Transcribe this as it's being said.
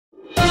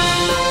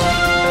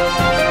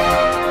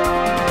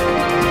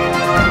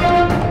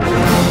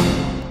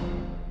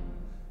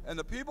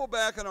people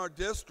back in our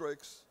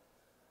districts,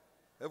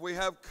 if we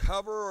have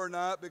cover or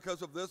not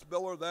because of this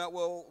bill or that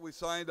bill we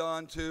signed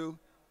on to,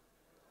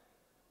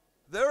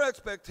 their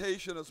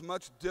expectation is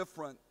much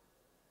different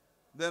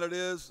than it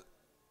is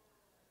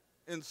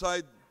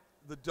inside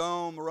the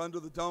dome or under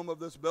the dome of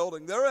this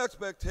building. Their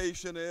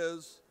expectation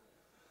is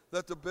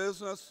that the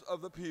business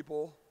of the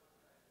people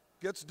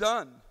gets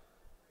done.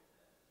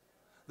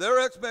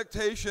 Their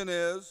expectation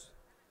is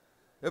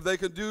if they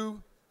can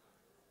do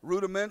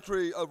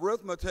rudimentary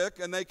arithmetic,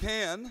 and they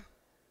can,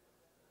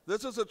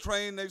 this is a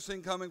train they've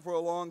seen coming for a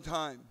long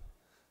time.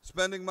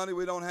 Spending money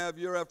we don't have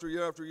year after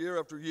year after year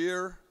after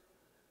year.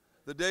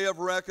 The day of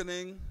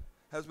reckoning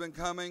has been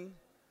coming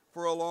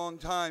for a long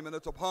time, and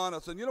it's upon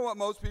us. And you know what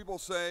most people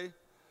say?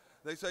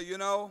 They say, you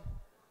know,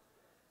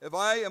 if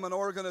I am an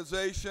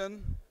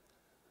organization,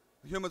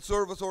 a human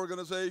service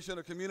organization,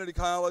 a community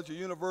college, a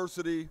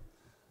university,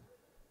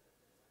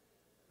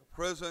 a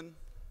prison,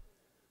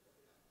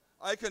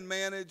 I can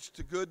manage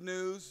to good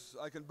news,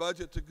 I can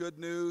budget to good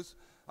news,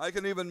 I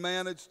can even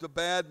manage to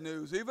bad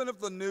news. Even if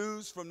the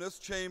news from this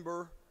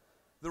chamber,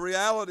 the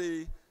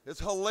reality is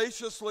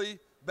hellaciously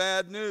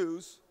bad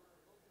news,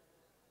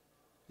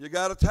 you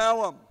got to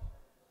tell them.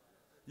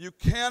 You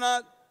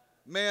cannot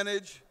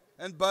manage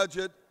and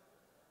budget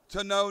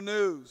to no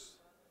news.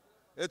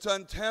 It's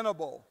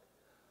untenable.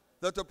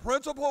 That the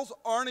principals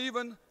aren't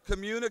even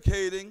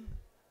communicating,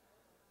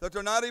 that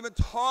they're not even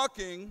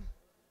talking,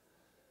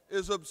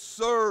 is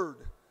absurd.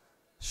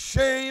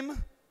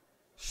 Shame,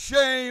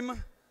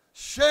 shame,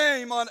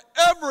 shame on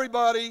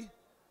everybody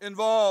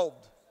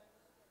involved.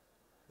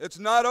 It's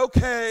not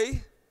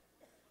okay.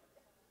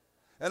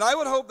 And I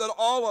would hope that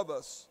all of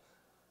us,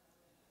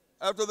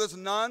 after this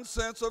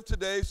nonsense of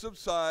today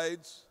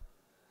subsides,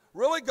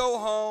 really go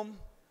home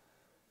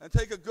and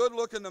take a good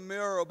look in the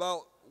mirror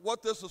about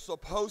what this is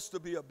supposed to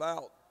be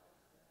about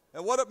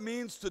and what it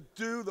means to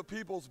do the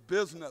people's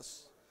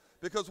business.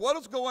 Because what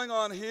is going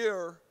on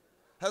here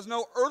has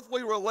no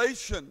earthly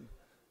relation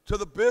to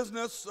the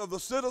business of the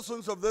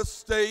citizens of this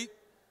state.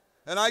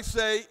 And I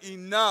say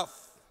enough.